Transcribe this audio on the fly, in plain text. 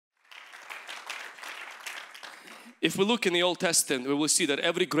If we look in the Old Testament, we will see that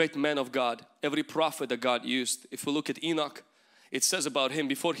every great man of God, every prophet that God used, if we look at Enoch, it says about him,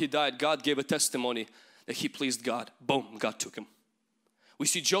 before he died, God gave a testimony that he pleased God. Boom, God took him. We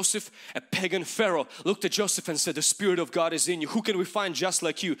see Joseph, a pagan Pharaoh, looked at Joseph and said, the Spirit of God is in you. Who can we find just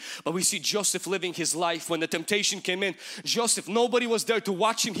like you? But we see Joseph living his life. When the temptation came in, Joseph, nobody was there to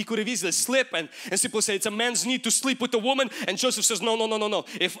watch him. He could have easily slipped and simply say, it's a man's need to sleep with a woman. And Joseph says, no, no, no, no, no.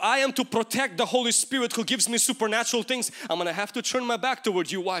 If I am to protect the Holy Spirit who gives me supernatural things, I'm going to have to turn my back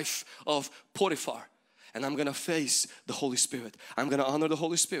toward you, wife of Potiphar. And I'm going to face the Holy Spirit. I'm going to honor the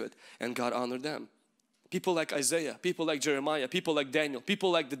Holy Spirit. And God honored them. People like Isaiah, people like Jeremiah, people like Daniel,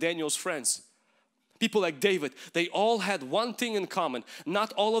 people like Daniel's friends, people like David, they all had one thing in common.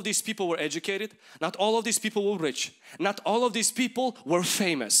 Not all of these people were educated, not all of these people were rich, not all of these people were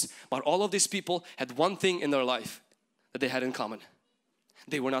famous, but all of these people had one thing in their life that they had in common.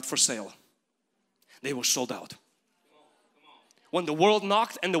 They were not for sale. They were sold out. When the world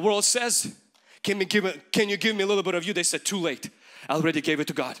knocked and the world says, can you give me a little bit of you? They said, too late. I already gave it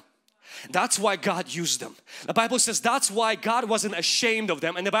to God. That's why God used them. The Bible says that's why God wasn't ashamed of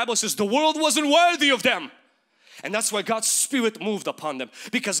them. And the Bible says the world wasn't worthy of them. And that's why God's Spirit moved upon them.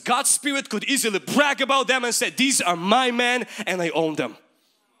 Because God's Spirit could easily brag about them and say, these are my men and I own them.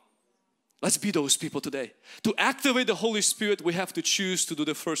 Let's be those people today. To activate the Holy Spirit, we have to choose to do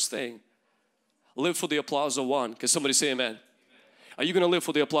the first thing. Live for the applause of one. Can somebody say amen? Are you going to live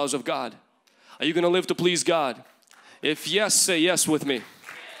for the applause of God? Are you going to live to please God? If yes, say yes with me.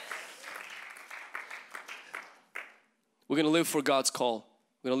 We're going to live for God's call.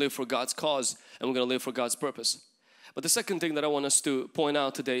 We're going to live for God's cause, and we're going to live for God's purpose. But the second thing that I want us to point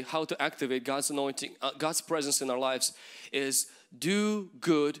out today, how to activate God's anointing, God's presence in our lives, is do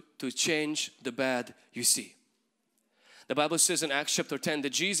good to change the bad you see. The Bible says in Acts chapter 10 that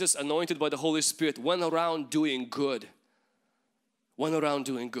Jesus, anointed by the Holy Spirit, went around doing good. Went around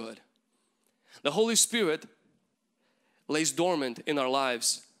doing good. The Holy Spirit lays dormant in our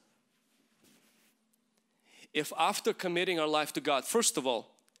lives. If after committing our life to God, first of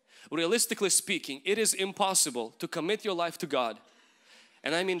all, realistically speaking, it is impossible to commit your life to God,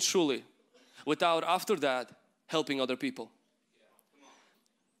 and I mean truly, without after that helping other people.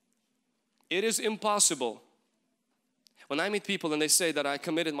 It is impossible. When I meet people and they say that I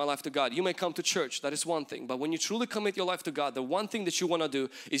committed my life to God, you may come to church, that is one thing, but when you truly commit your life to God, the one thing that you want to do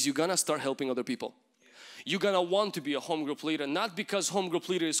is you're gonna start helping other people. You're gonna want to be a home group leader, not because home group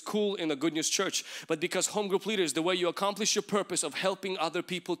leader is cool in a Good News church, but because home group leader is the way you accomplish your purpose of helping other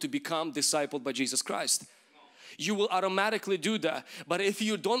people to become discipled by Jesus Christ. You will automatically do that. But if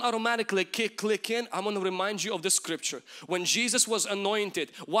you don't automatically click in, I'm going to remind you of the scripture. When Jesus was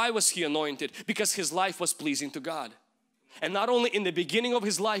anointed, why was He anointed? Because His life was pleasing to God. And not only in the beginning of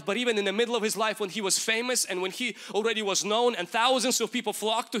His life, but even in the middle of His life when He was famous and when He already was known and thousands of people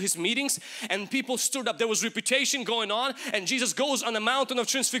flocked to His meetings and people stood up. There was reputation going on, and Jesus goes on the mountain of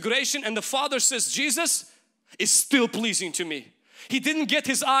transfiguration and the Father says, Jesus is still pleasing to me. He didn't get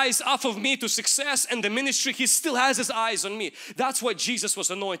His eyes off of me to success and the ministry. He still has His eyes on me. That's why Jesus was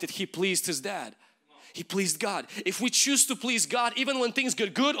anointed. He pleased His dad. He pleased God. If we choose to please God, even when things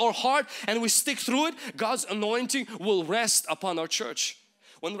get good or hard and we stick through it, God's anointing will rest upon our church.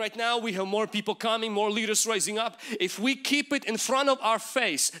 When right now we have more people coming, more leaders rising up, if we keep it in front of our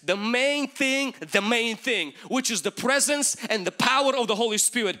face, the main thing, which is the presence and the power of the Holy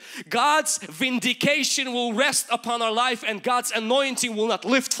Spirit, God's vindication will rest upon our life and God's anointing will not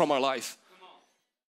lift from our life.